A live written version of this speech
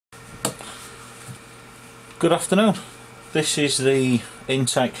Good afternoon. This is the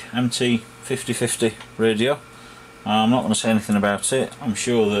Intek MT5050 radio. I'm not going to say anything about it. I'm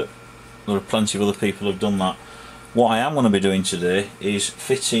sure that there are plenty of other people who've done that. What I am going to be doing today is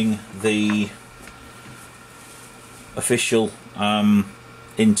fitting the official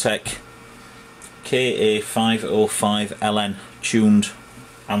Intek SMA505 tuned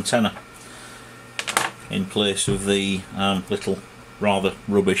antenna in place of the little rather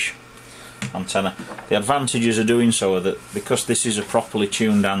rubbish antenna. The advantages of doing so are that because this is a properly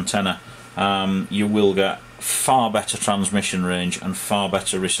tuned antenna, you will get far better transmission range and far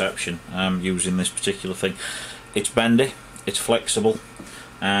better reception using this particular thing. It's bendy, it's flexible,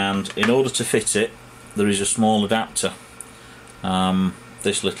 and in order to fit it there is a small adapter,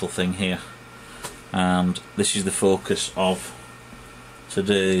 this little thing here, and this is the focus of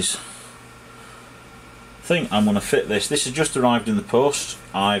today's thing. I'm going to fit this. This has just arrived in the post.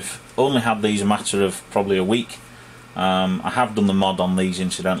 I've only had these a matter of probably a week. I have done the mod on these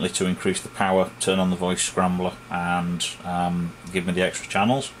incidentally to increase the power, turn on the voice scrambler, and give me the extra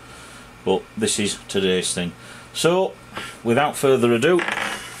channels, but this is today's thing. So without further ado,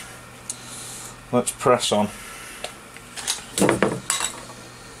 let's press on.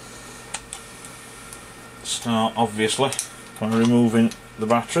 Start obviously by removing the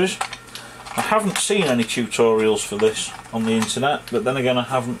batteries. I haven't seen any tutorials for this on the internet, but then again I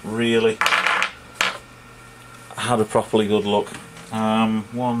haven't really had a properly good look. 1,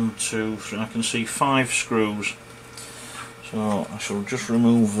 2, 3, I can see 5 screws, so I shall just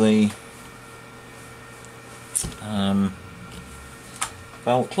remove the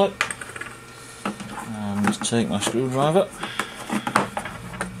belt clip and take my screwdriver,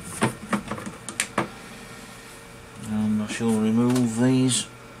 and I shall remove these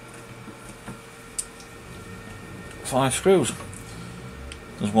 5 screws.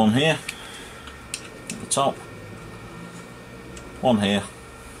 There's one here at the top, one here,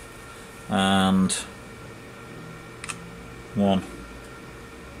 and 1,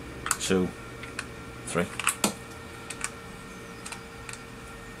 2, 3.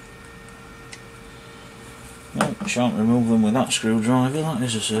 No, shan't remove them with that screwdriver, that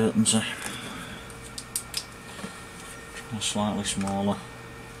is a certainty. Try slightly smaller.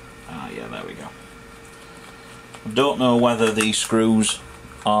 Ah yeah, there we go. I don't know whether these screws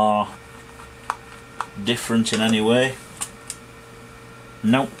are different in any way.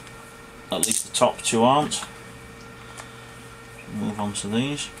 Nope, at least the top 2 aren't. Move on to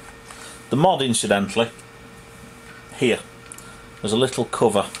these. The mod, incidentally, here there's a little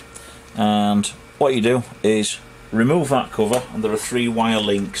cover, and what you do is remove that cover, and there are 3 wire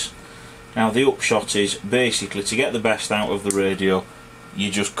links. Now the upshot is basically to get the best out of the radio,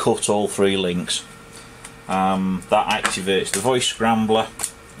 you just cut all 3 links. That activates the voice scrambler,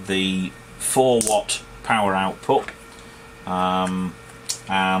 the 4-watt power output, and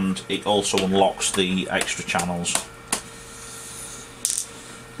it also unlocks the extra channels.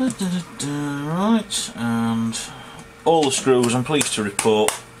 Right, and all the screws, I'm pleased to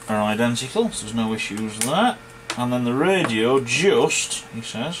report, are identical, so there's no issues with that. And then the radio just, he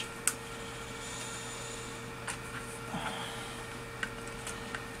says, I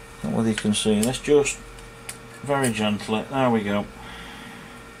don't know whether you can see this, just very gently, there we go,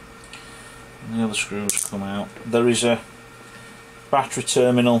 and the other screws come out. There is a battery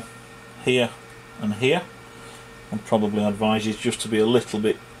terminal here and here. I'd probably advise you just to be a little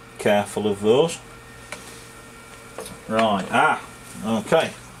bit careful of those. Right, okay,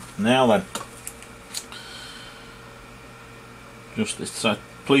 now then, just this side.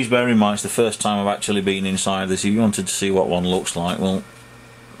 Please bear in mind it's the first time I've actually been inside this. If you wanted to see what one looks like, well,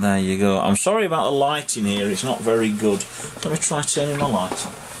 there you go. I'm sorry about the lighting here, it's not very good. Let me try turning my light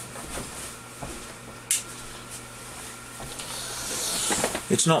on.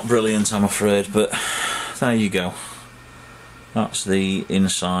 It's not brilliant, I'm afraid, but there you go. That's the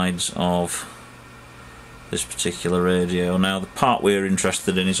insides of this particular radio. Now the part we're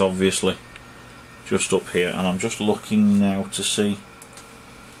interested in is obviously just up here, and I'm just looking now to see.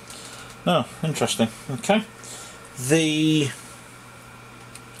 Oh, interesting. Okay. The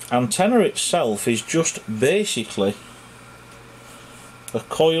antenna itself is just basically a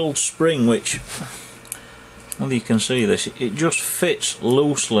coiled spring, which, well, you can see this, it just fits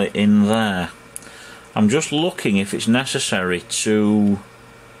loosely in there. I'm just looking if it's necessary to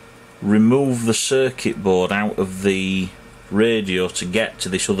remove the circuit board out of the radio to get to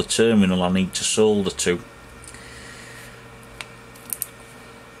this other terminal I need to solder to.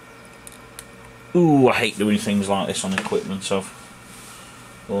 Ooh, I hate doing things like this on equipment I've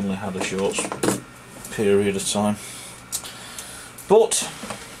only had a short period of time. But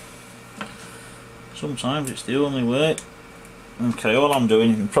Sometimes it's the only way. Okay, all I'm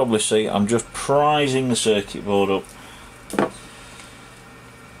doing, you can probably see, I'm just prising the circuit board up.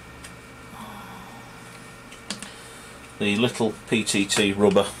 The little PTT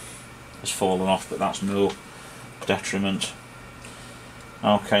rubber has fallen off, but that's no detriment.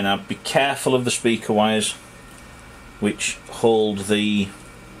 Okay, now be careful of the speaker wires which hold the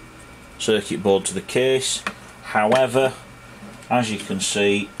circuit board to the case. However, as you can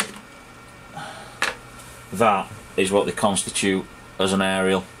see, that is what they constitute as an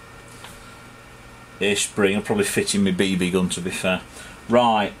aerial. A spring, I'll probably fit in my BB gun, to be fair.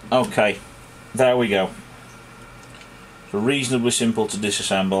 Right, okay, there we go. So reasonably simple to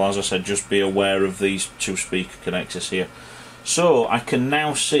disassemble. As I said, just be aware of these two speaker connectors here. So I can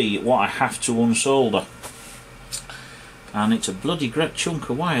now see what I have to unsolder, and it's a bloody great chunk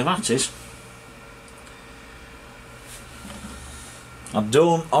of wire, that is. I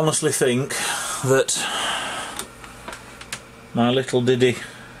don't honestly think that my little diddy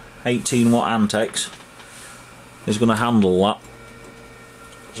 18-watt Antex is going to handle that,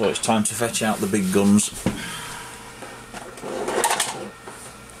 so it's time to fetch out the big guns.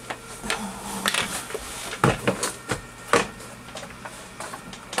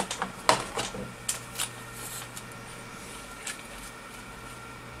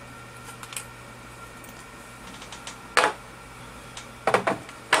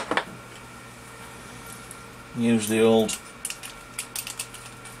 Use the old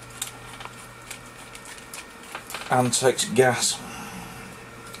Antex gas,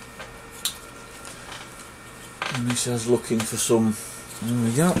 and he says looking for some. There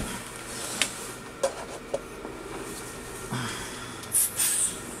we go.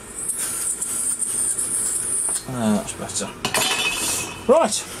 That's better.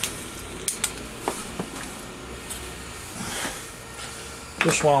 Right.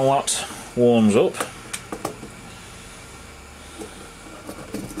 Just while that warms up,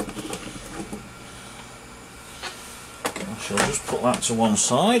 I shall just put that to one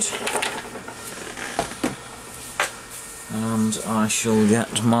side, and I shall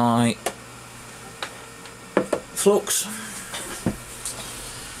get my flux.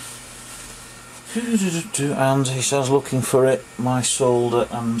 And he says looking for it, my solder,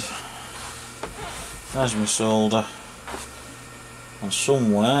 and there's my solder. And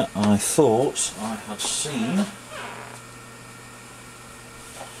somewhere I thought I had seen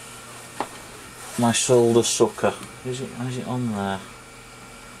my solder sucker. Is it on there?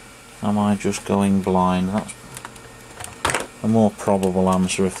 Am I just going blind? That's a more probable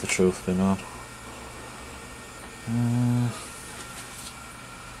answer, if the truth be known.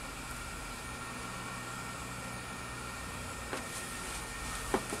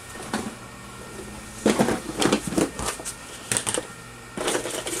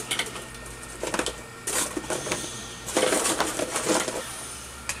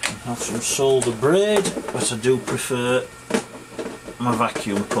 Have some solder braid, but I do prefer my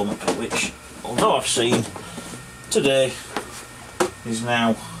vacuum pump, which, although I've seen today, is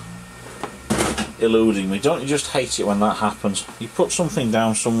now eluding me. Don't you just hate it when that happens? You put something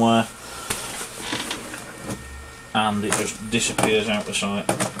down somewhere and it just disappears out of sight,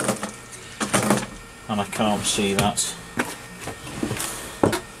 and I can't see that.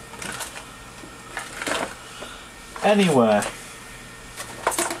 Anywhere.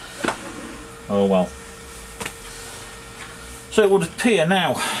 Oh well. So it would appear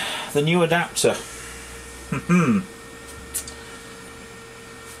now, the new adapter.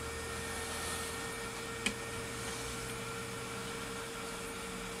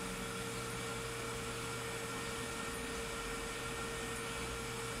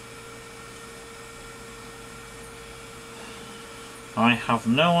 I have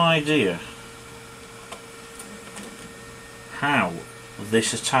no idea how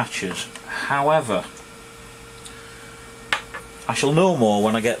this attaches. However, I shall know more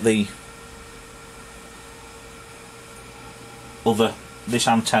when I get this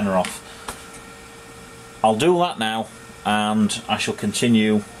antenna off. I'll do that now, and I shall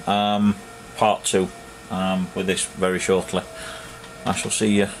continue part 2 with this very shortly. I shall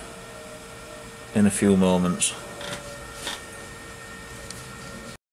see you in a few moments.